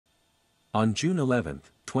On June 11,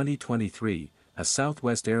 2023, a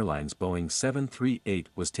Southwest Airlines Boeing 738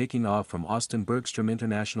 was taking off from Austin Bergstrom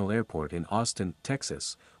International Airport in Austin,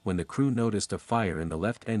 Texas, when the crew noticed a fire in the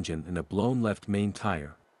left engine and a blown left main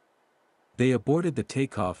tire. They aborted the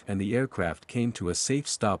takeoff and the aircraft came to a safe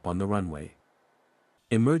stop on the runway.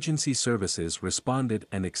 Emergency services responded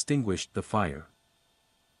and extinguished the fire.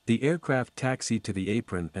 The aircraft taxied to the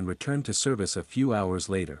apron and returned to service a few hours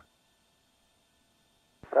later.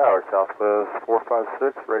 Tower, Southwest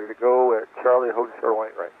 456, ready to go at Charlie, Hotel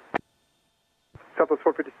 18 right. Southwest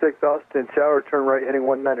 456, Austin Tower, turn right heading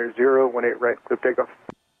 190, 18 right, clear for takeoff.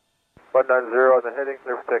 190 on the heading,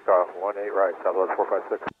 clear for takeoff, 18 right, Southwest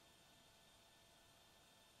 456.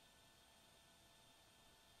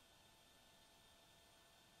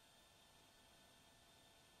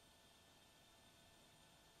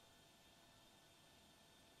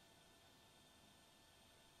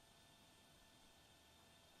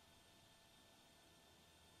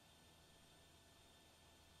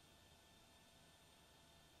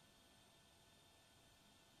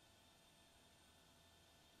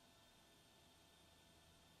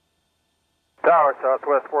 Tower,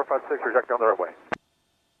 Southwest 456, reject on the runway.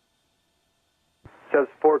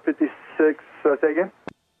 Southwest 456, say again?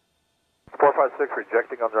 456,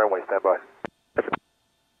 rejecting on the runway, stand by.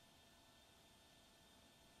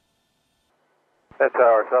 And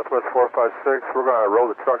Tower, Southwest 456, we're going to roll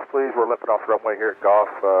the trucks, please. We're lifting off the runway here at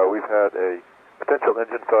Goff. We've had a potential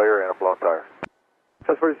engine failure and a blown tire.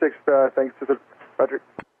 Southwest 46, thanks, Roger.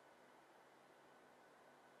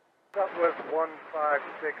 Southwest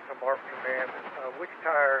 156 from ARP Command. Which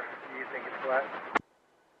tire do you think is flat?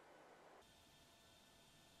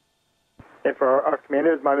 And for our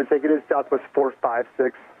commanders, my mistake, it is Southwest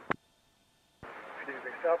 456. Excuse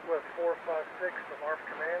me, Southwest 456 from ARP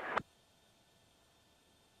Command.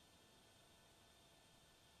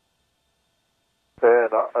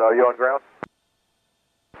 And are you on ground?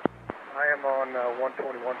 I am on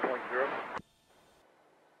 121.0.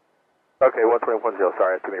 Okay, 120.0,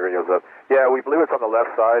 sorry, too many radios up. Yeah, we believe it's on the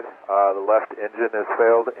left side. The left engine has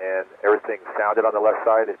failed and everything sounded on the left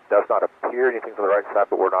side. It does not appear anything's on the right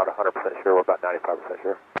side, but we're not 100% sure. We're about 95%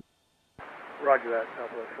 sure. Roger that,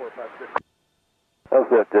 Southwest 456. How's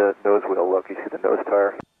that nose wheel look? You see the nose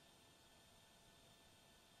tire?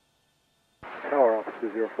 Tower, Office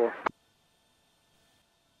 204.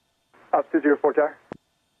 Office 204, Tower.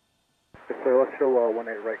 Yes, sir, let's show 18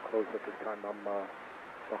 right closed at this time. I'm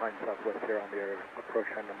behind Southwest here on the approach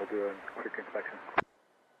end, and we'll do a quick inspection.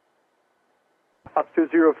 Office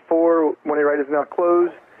 204, 18 right is now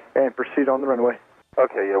closed, and proceed on the runway.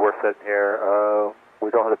 Okay, yeah, we're sitting here.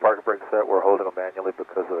 We don't have the parking brake set. We're holding them manually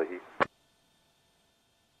because of the heat.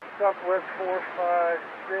 Southwest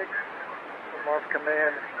 456 from ARP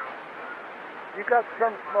Command. You got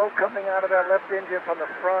some smoke coming out of that left engine from the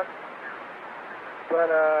front, but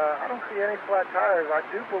I don't see any flat tires. I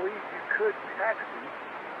do believe you could taxi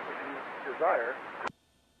if you desire.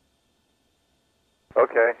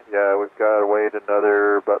 Okay, yeah, we've got to wait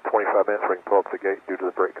another about 25 minutes so we can pull up the gate due to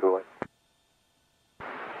the brake cooling.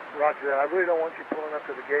 Roger that. I really don't want you pulling up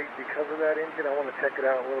to the gate because of that engine. I want to check it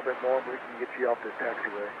out a little bit more, but we can get you off this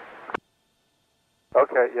taxiway.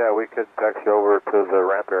 Okay, yeah, we could taxi over to the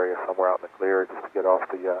ramp area somewhere out in the clear just to get off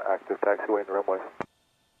the active taxiway in the runway.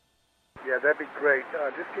 Yeah, that'd be great.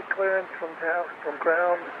 Just get clearance from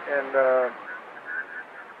ground and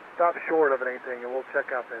stop short of anything, and we'll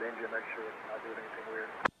check out that engine, make sure it's not doing anything weird.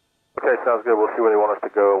 Okay, sounds good. We'll see where they want us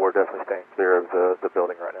to go, and we're definitely staying clear of the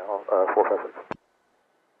building right now. 456.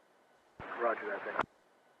 Roger that thing.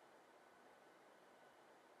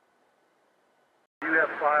 You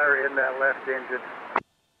have fire in that left engine.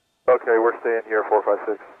 Okay, we're staying here,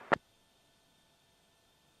 456.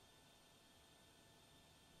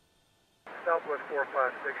 Southwest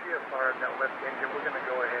 456, you have fire in that left engine. We're going to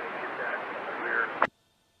go ahead and get that from the rear.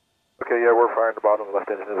 Okay, yeah, we're firing the bottom of the left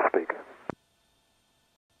engine as we speak.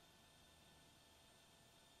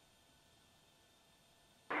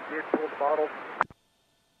 You did pull the bottle?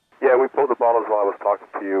 Yeah, we pulled the bottles while I was talking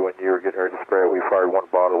to you when you were getting ready to spray it. We fired one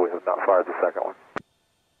bottle. We have not fired the second one.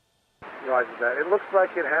 Roger that. It looks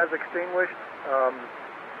like it has extinguished.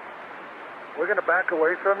 We're going to back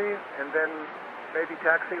away from you and then maybe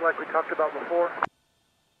taxi like we talked about before.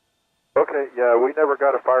 Okay, yeah, we never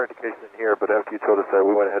got a fire indication in here, but after you told us that,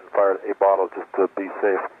 we went ahead and fired a bottle just to be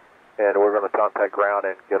safe. And we're going to contact ground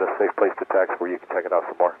and get a safe place to taxi where you can check it out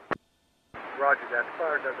some more. Roger that. The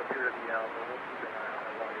fire does appear to be out, but we'll keep an eye on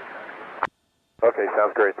it while you're taxiing. Okay,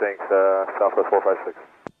 sounds great. Thanks. Southwest 456.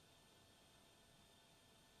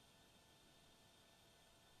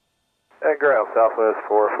 And ground, Southwest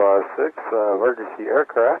 456, emergency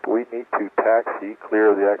aircraft. We need to taxi,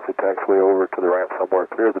 clear the exit taxiway over to the ramp somewhere,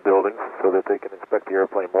 clear the buildings so that they can inspect the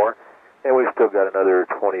airplane more. And we've still got another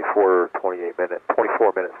 24 minutes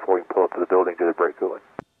before we can pull up to the building to the brake cooling.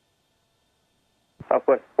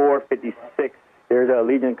 Southwest 456, there's a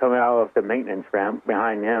Legion coming out of the maintenance ramp.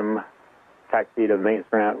 Behind him, taxi to the maintenance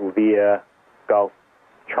ramp via Golf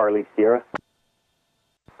Charlie Sierra.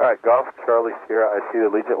 All right, Golf Charlie Sierra, I see the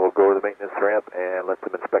Legion. We'll go to the maintenance ramp and let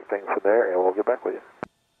them inspect things from there, and we'll get back with you.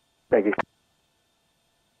 Thank you.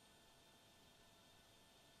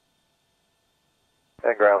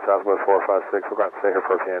 And ground, Southwest 456, we're going to stay here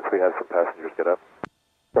for a few minutes. We have some passengers get up.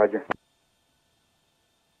 Roger.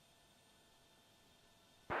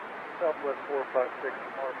 Southwest 456,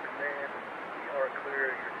 Mark Command. You are clear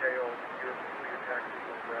your tail. Your taxi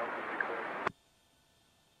on ground will be clear.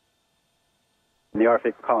 The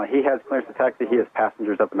RFA calling. He has clearance to taxi. He has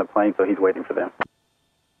passengers up in the plane, so he's waiting for them.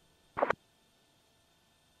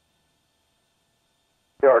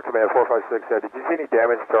 Yeah, Command 456, did you see any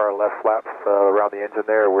damage to our left flaps around the engine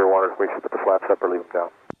there? We were wondering if we should put the flaps up or leave them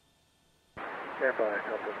down. Stand by,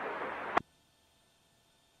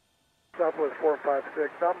 Southwest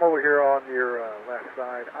 456, I'm over here on your left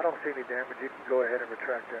side. I don't see any damage. You can go ahead and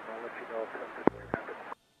retract that, and I'll let you know if something happens.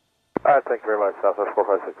 All right, thank you very much, Southwest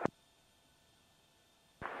 456.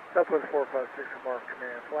 Southwest 456 from Mark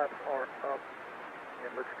Command. Flaps are up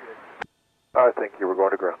and looks good. All right, thank you. We're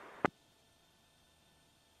going to ground.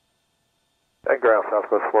 And ground,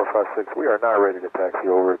 Southwest 456. We are now ready to taxi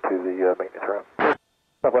over to the maintenance ramp.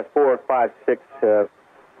 Southwest 456,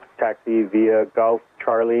 taxi via Golf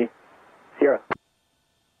Charlie Sierra.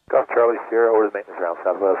 Golf Charlie Sierra over to the maintenance ramp,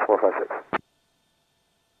 Southwest 456.